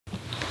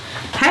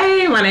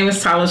Hey, my name is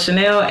Tyler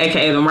Chanel,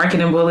 aka The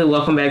Marketing Bully.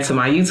 Welcome back to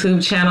my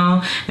YouTube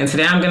channel. And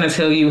today I'm going to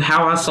tell you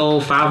how I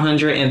sold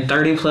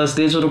 530 plus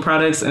digital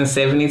products in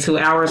 72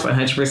 hours,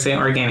 100%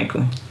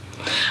 organically.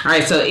 All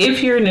right, so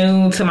if you're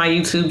new to my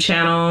YouTube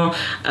channel,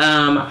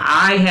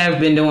 I have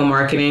been doing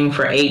marketing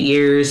for 8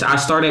 years. I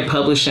started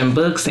publishing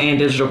books and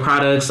digital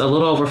products a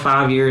little over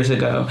 5 years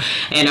ago.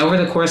 And over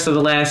the course of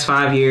the last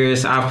 5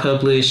 years, I've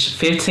published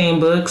 15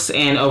 books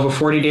and over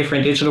 40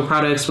 different digital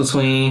products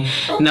between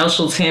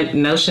Notion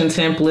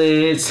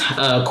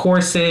templates,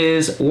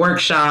 courses,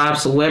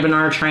 workshops,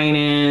 webinar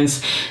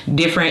trainings,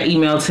 different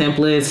email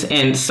templates,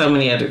 and so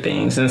many other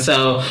things. And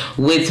so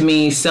with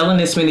me selling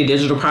this many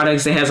digital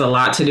products, it has a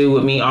lot to do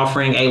with me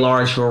offering a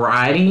large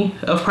variety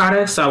of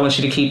products. So I want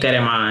you to keep that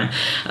in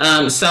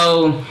mind.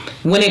 So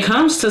when it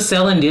comes to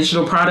selling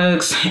digital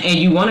products and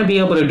you want to be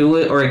able to do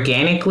it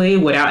organically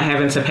without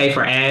having to pay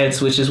for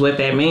ads, which is what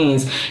that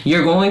means,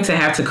 you're going to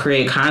have to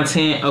create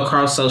content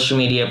across social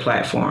media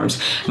platforms.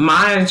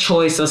 My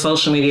choice of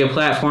social media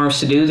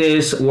platforms to do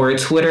this were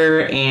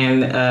Twitter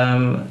and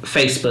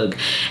Facebook.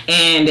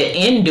 And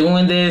in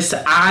doing this,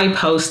 I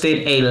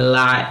posted a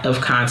lot of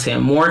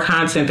content, more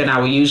content than I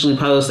would usually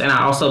post. And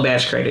I also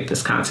batch created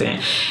this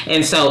content.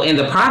 And so in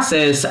the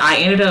process, I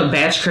ended up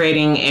batch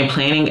creating and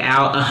planning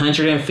out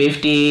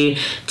 150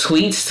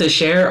 tweets to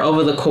share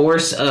over the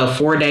course of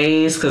 4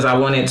 days because I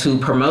wanted to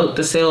promote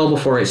the sale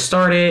before it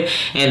started.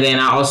 And then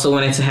I also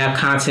wanted to have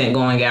content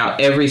going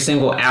out every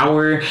single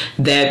hour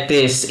that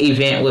this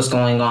event was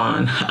going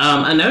on.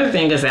 Another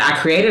thing is that I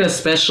created a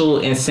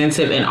special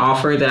incentive and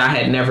offer that I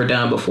had never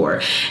done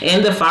before.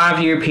 In the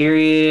 5-year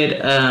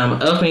period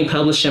of me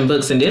publishing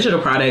books and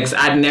digital products,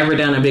 I'd never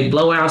done a big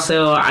blowout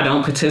sale. I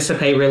don't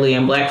participate really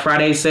in Black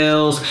Friday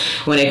sales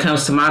when it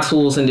comes to my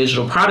tools and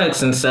digital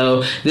products. And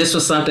so this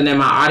was something that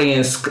my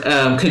audience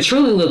could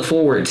truly look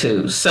forward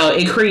to. So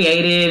it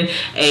created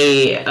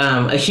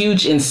a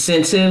huge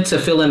incentive to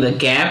fill in the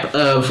gap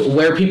of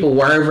where people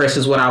were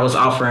versus what I was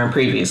offering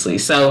previously.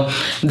 So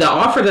the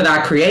offer that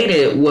I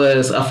created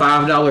was a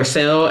 $5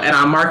 sale, and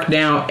I marked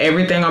down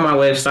everything on my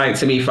website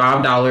to be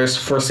 $5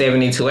 for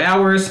 72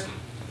 hours.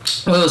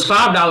 Well, it was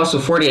 $5 for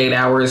 48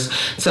 hours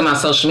to my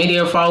social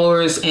media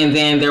followers, and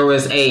then there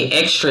was an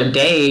extra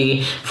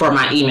day for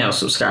my email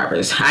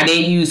subscribers. I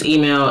did use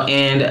email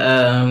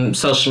and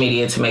social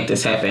media to make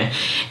this happen.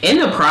 In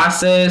the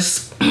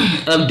process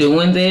of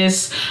doing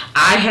this,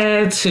 I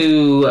had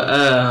to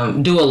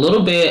do a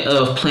little bit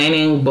of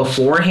planning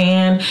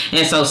beforehand.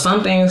 And so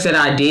some things that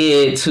I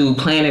did to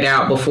plan it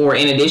out before,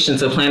 in addition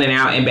to planning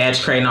out and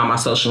batch creating all my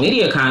social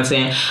media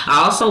content,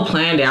 I also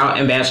planned out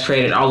and batch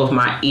created all of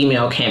my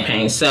email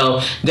campaigns.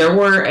 So there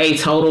were a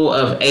total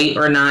of 8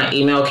 or 9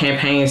 email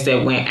campaigns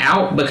that went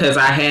out because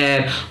I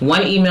had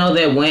one email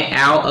that went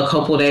out a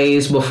couple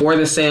days before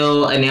the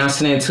sale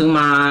announcing it to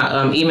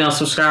my email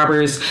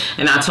subscribers.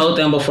 And I told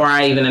them before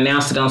I even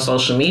announced it on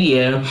social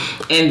media.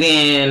 And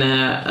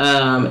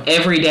then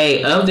every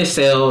day of the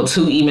sale,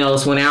 2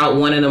 emails went out,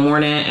 one in the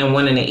morning and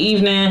one in the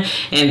evening.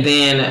 And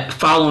then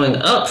following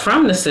up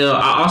from the sale,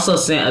 I also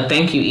sent a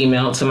thank you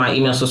email to my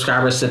email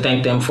subscribers to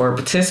thank them for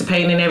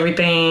participating in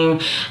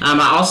everything.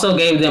 I also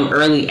gave them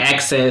early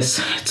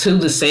access to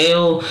the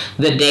sale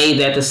the day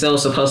that the sale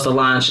was supposed to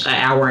launch, an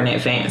hour in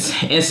advance.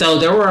 And so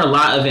there were a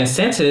lot of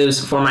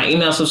incentives for my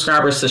email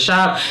subscribers to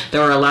shop.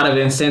 There were a lot of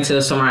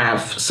incentives for my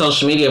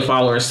social media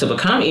followers to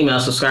become email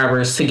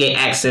subscribers to get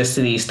access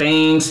to these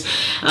things.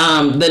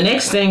 The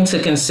next thing to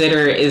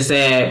consider is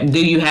that,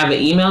 do you have an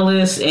email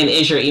list, and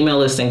is your email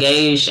list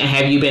engaged, and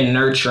have you been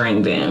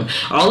nurturing them?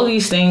 All of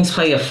these things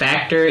play a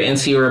factor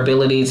into your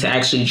ability to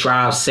actually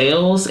drive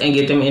sales and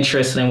get them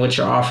interested in what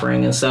you're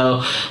offering. And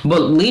so, but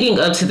leading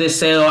up to this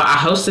sale, I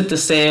hosted the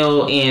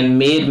sale in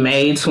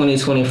mid-May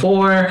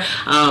 2024,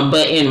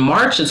 but in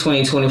March of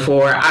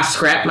 2024, I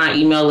scrapped my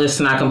email list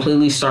and I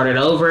completely started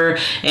over.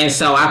 And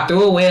so I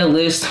threw away a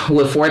list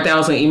with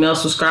 4,000 email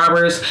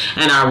subscribers,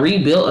 and I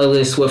rebuilt a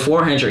list with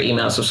 400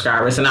 email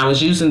subscribers. And I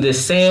was using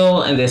this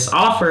sale and this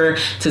offer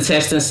to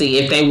test and see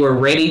if they were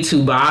ready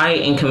to buy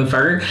and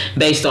convert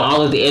based on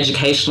all of the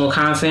educational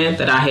content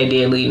that I had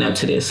did leading up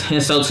to this.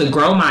 And so to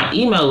grow my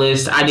email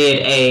list, I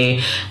did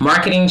a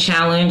marketing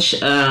challenge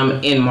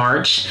in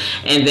March.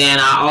 And then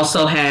I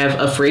also have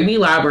a freebie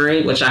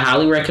library, which I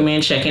highly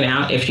recommend checking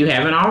out if you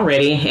haven't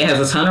already. It has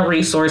a ton of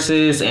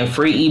resources and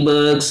free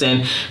ebooks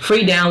and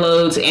free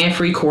downloads and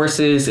free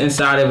courses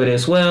inside of it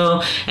as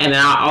well. And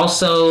then I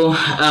also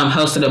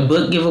hosted a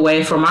book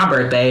giveaway for my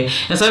birthday.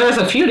 And so there's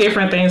a few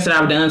different things that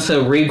I've done to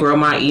regrow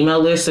my email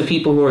list of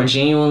people who are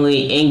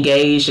genuinely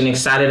engaged and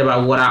excited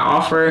about what I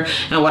offer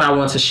and what I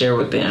want to share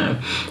with them.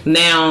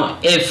 Now,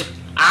 if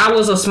I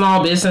was a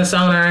small business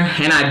owner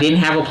and I didn't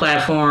have a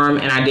platform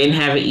and I didn't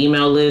have an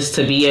email list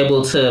to be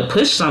able to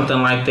push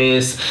something like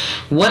this,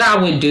 what I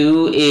would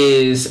do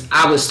is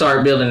I would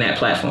start building that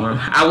platform.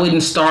 I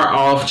wouldn't start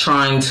off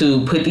trying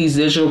to put these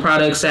digital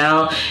products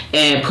out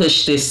and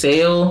push this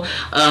sale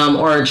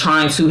or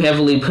trying to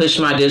heavily push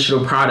my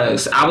digital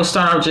products. I would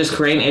start off just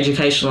creating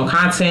educational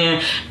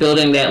content,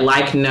 building that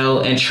like, know,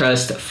 and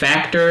trust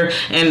factor.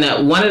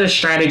 And one of the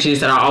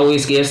strategies that I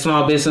always give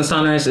small business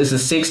owners is the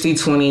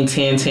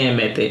 60-20-10-10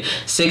 method.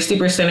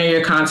 60% of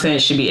your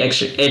content should be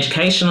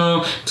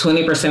educational,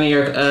 20% of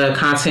your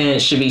content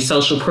should be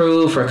social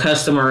proof or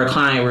customer or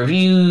client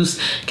reviews,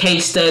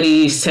 case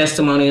studies,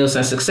 testimonials,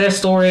 and success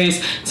stories.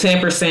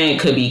 10%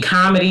 could be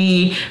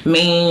comedy,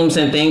 memes,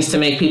 and things to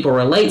make people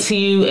relate to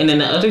you. And then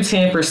the other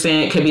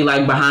 10% could be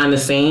like behind the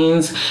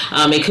scenes.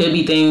 It could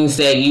be things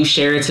that you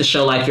share to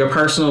show like your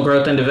personal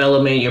growth and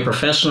development, your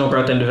professional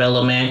growth and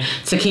development,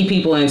 to keep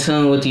people in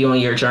tune with you on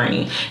your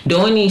journey.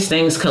 Doing these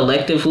things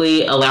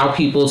collectively allow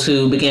people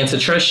to begin to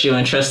trust you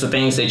and trust the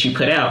things that you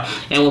put out.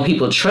 And when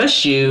people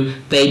trust you,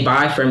 they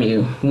buy from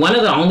you. One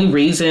of the only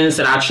reasons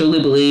that I truly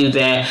believe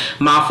that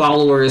my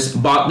followers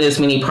bought this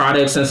many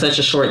products in such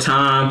a short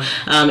time,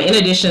 in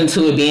addition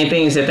to it being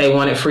things that they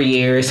wanted for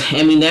years,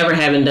 and me never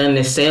having done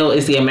this sale,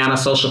 is the amount of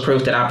social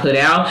proof that I put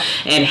out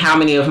and how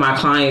many of my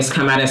clients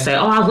come out and say,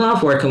 oh, I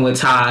love working with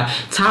Ty.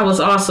 Ty was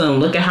awesome.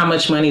 Look at how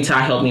much money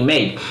Ty helped me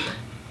make.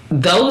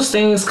 Those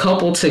things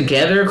coupled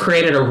together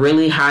created a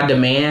really high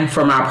demand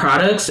for my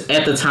products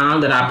at the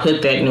time that I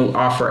put that new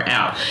offer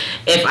out.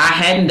 If I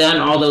hadn't done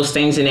all those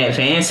things in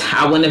advance,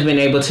 I wouldn't have been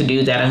able to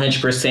do that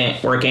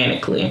 100%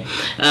 organically.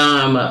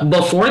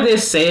 Before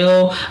this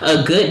sale,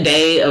 a good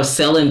day of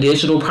selling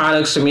digital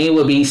products for me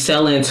would be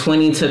selling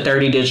 20 to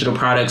 30 digital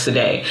products a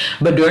day.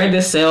 But during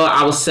this sale,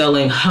 I was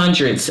selling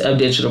hundreds of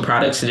digital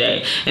products a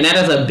day. And that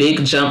is a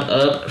big jump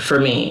up for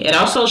me. It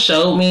also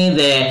showed me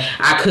that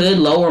I could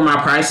lower my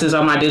prices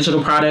on my digital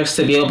products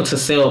to be able to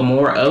sell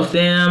more of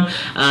them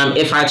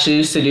if I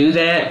choose to do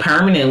that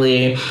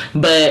permanently.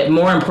 But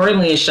more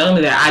importantly, it showed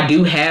me that I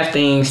do have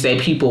things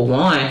that people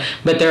want,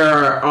 but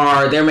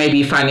there may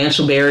be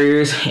financial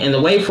barriers in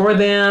the way for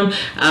them.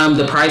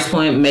 The price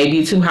point may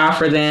be too high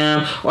for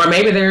them, or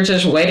maybe they're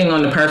just waiting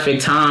on the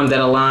perfect time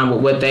that align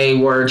with what they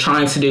were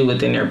trying to do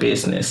within their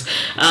business.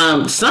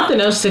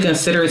 Something else to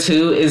consider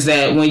too is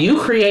that when you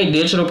create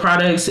digital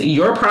products,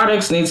 your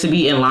products need to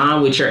be in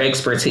line with your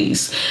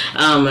expertise.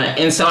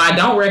 And so I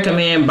don't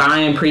recommend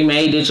buying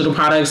pre-made digital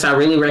products. I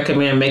really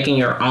recommend making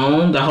your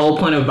own. The whole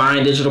point of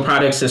buying digital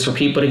products is for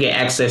people to get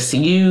access to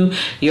you,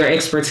 your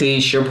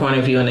expertise, your point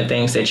of view, and the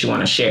things that you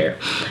want to share.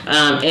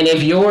 And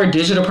if your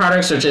digital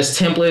products are just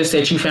templates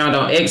that you found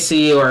on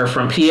Etsy or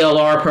from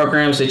PLR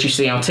programs that you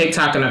see on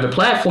TikTok and other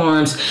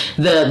platforms,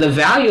 the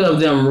value of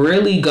them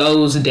really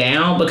goes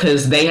down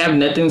because they have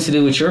nothing to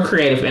do with your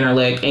creative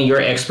intellect and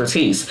your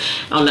expertise.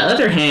 On the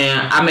other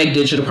hand, I make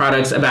digital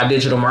products about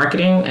digital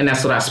marketing, and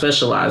that's what I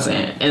specialize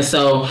in. And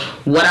so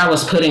what I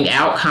was putting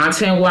out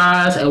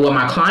content-wise and what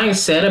my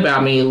clients said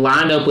about me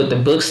lined up with the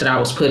books that I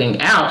was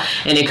putting out,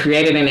 and it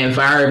created an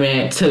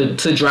environment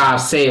to drive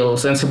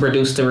sales and to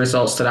produce the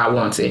results that I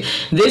wanted.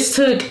 This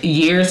took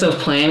years of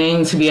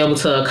planning to be able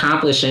to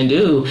accomplish and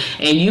do,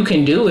 and you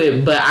can do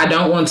it, but I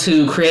don't want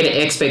to create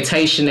an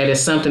expectation that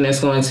it's something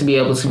that's going to be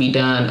able to be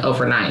done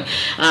overnight.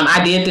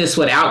 I did this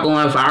without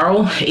going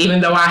viral.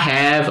 Even though I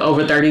have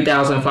over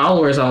 30,000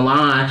 followers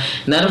online,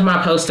 none of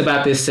my posts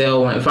about this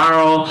sale went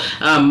viral.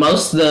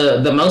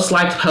 The most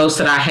liked post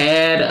that I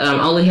had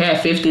only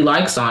had 50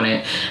 likes on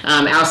it.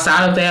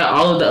 Outside of that,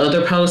 all of the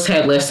other posts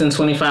had less than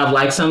 25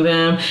 likes on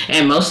them,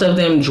 and most of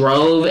them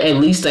drove at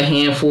least a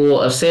handful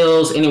of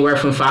sales, anywhere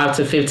from 5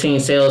 to 15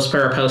 sales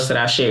per post that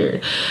I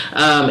shared.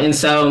 And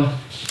so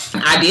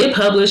I did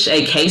publish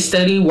a case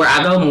study where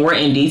I go more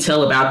in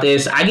detail about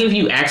this. I give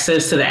you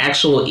access to the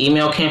actual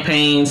email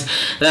campaigns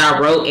that I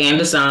wrote and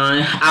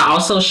designed. I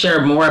also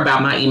share more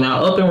about my email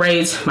open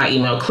rates, my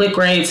email click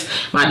rates,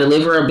 my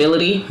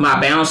deliverability,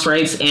 my bounce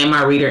rates, and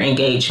my reader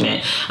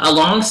engagement.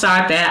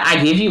 Alongside that,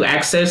 I give you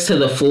access to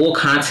the full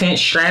content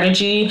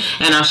strategy,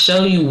 and I'll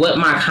show you what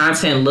my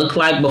content looked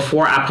like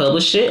before I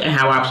published it and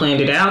how I planned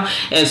it out,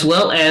 as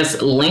well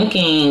as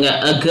linking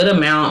a good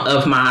amount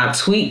of my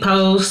tweet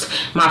posts,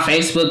 my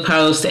Facebook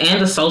post,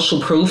 and the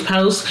social proof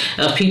posts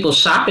of people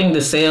shopping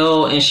the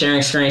sale and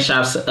sharing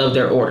screenshots of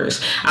their orders.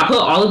 I put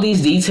all of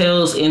these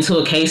details into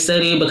a case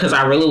study because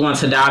I really want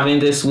to dive in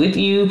this with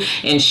you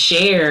and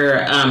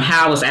share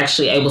how I was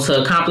actually able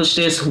to accomplish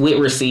this with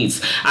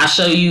receipts. I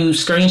show you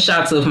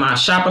screenshots of my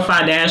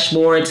Shopify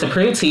dashboard to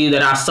prove to you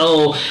that I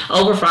sold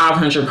over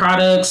 500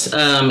 products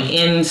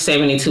in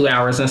 72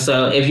 hours. And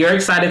so if you're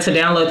excited to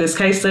download this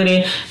case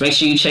study, make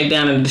sure you check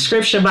down in the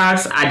description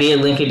box. I did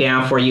link it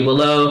down for you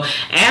below.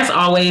 As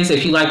always,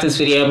 if you like this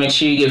video, make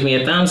sure you give me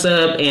a thumbs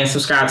up and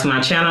subscribe to my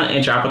channel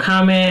and drop a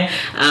comment.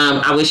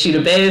 I wish you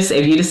the best.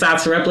 If you decide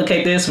to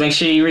replicate this, make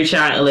sure you reach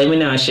out and let me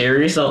know and share your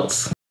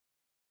results.